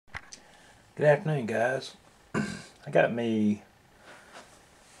Good afternoon, guys. I got me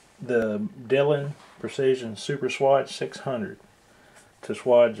the Dillon Precision Super Swage 600 to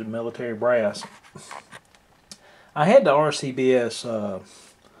swage the military brass. I had the RCBS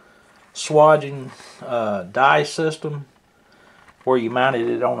swaging die system where you mounted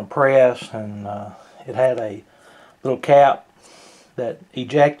it on a press, and it had a little cap that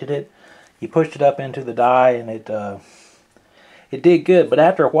ejected it. You pushed it up into the die, and it did good. But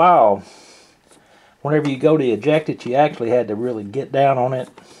after a while, whenever you go to eject it, you actually had to really get down on it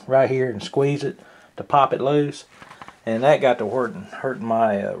right here and squeeze it to pop it loose. And that got to hurting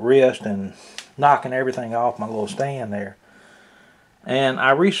my wrist and knocking everything off my little stand there. And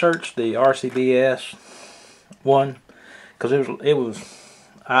I researched the RCBS one because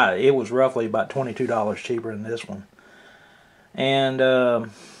it was roughly about $22 cheaper than this one. And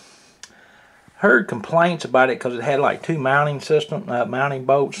heard complaints about it because it had like two mounting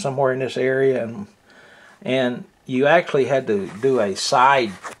bolts somewhere in this area, and you actually had to do a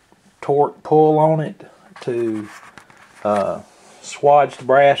side torque pull on it to swage the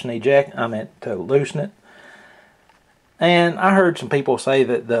brass and to loosen it. And I heard some people say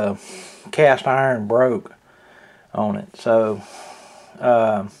that the cast iron broke on it, so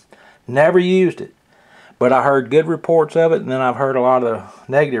never used it. But I heard good reports of it, and then I've heard a lot of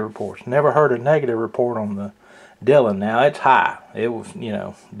negative reports. Never heard a negative report on the Dillon. Now, it's high. It was,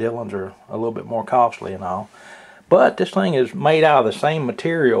 Dillons are a little bit more costly and all. But this thing is made out of the same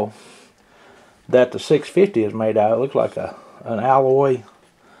material that the 650 is made out of. It looks like an alloy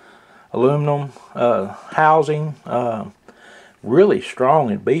aluminum housing. Really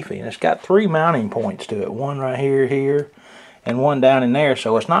strong and beefy. And it's got 3 mounting points to it. One right here, and one down in there.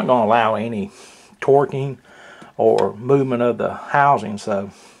 So it's not going to allow any torquing or movement of the housing.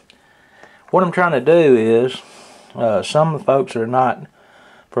 So what I'm trying to do is, some of the folks are not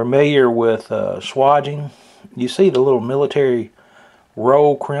familiar with swaging. You see the little military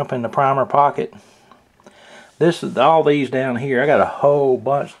roll crimp in the primer pocket. This is all these down here. I got a whole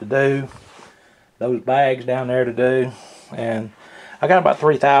bunch to do. Those bags down there to do, and I got about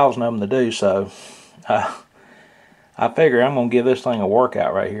 3,000 of them to do. So I figure I'm going to give this thing a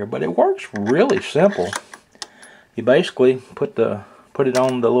workout right here. But it works really simple. You basically put it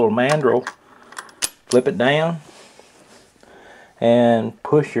on the little mandrel, flip it down, and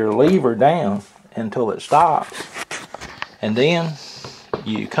push your lever down until it stops. And then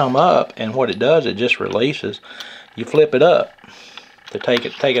you come up, and what it does, it just releases. You flip it up to take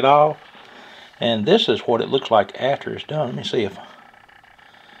it off. And this is what it looks like after it's done. Let me see if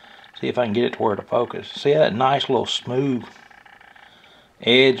I can get it to where to focus. See that nice little smooth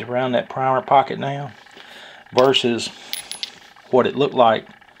edge around that primer pocket now versus what it looked like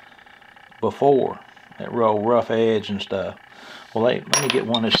before, that real rough edge and stuff. Well, let me get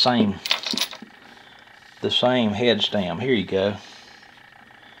one of the same head stem. Here you go.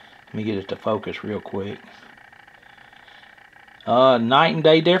 Let me get it to focus real quick. Night and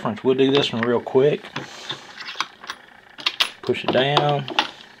day difference. We'll do this one real quick. Push it down.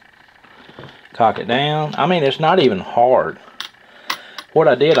 Cock it down. I mean, it's not even hard. What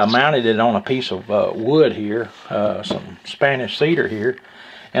I did, I mounted it on a piece of wood here, some Spanish cedar here,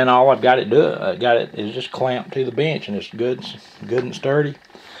 and all I've got it is just clamped to the bench, and it's good and sturdy.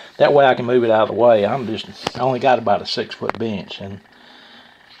 That way I can move it out of the way. I only got about a 6-foot bench, and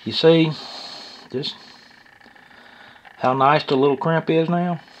you see just how nice the little crimp is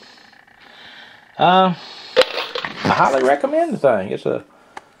now. I highly recommend the thing.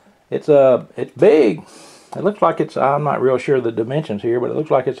 It's big. It looks like I'm not real sure the dimensions here, but it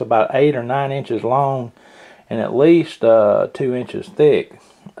looks like it's about 8 or 9 inches long and at least 2 inches thick.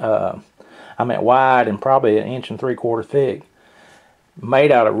 I meant wide, and probably 1 3/4 inches thick.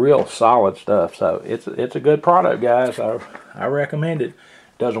 Made out of real solid stuff. So it's a good product, guys. I recommend it.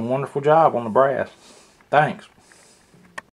 Does a wonderful job on the brass. Thanks.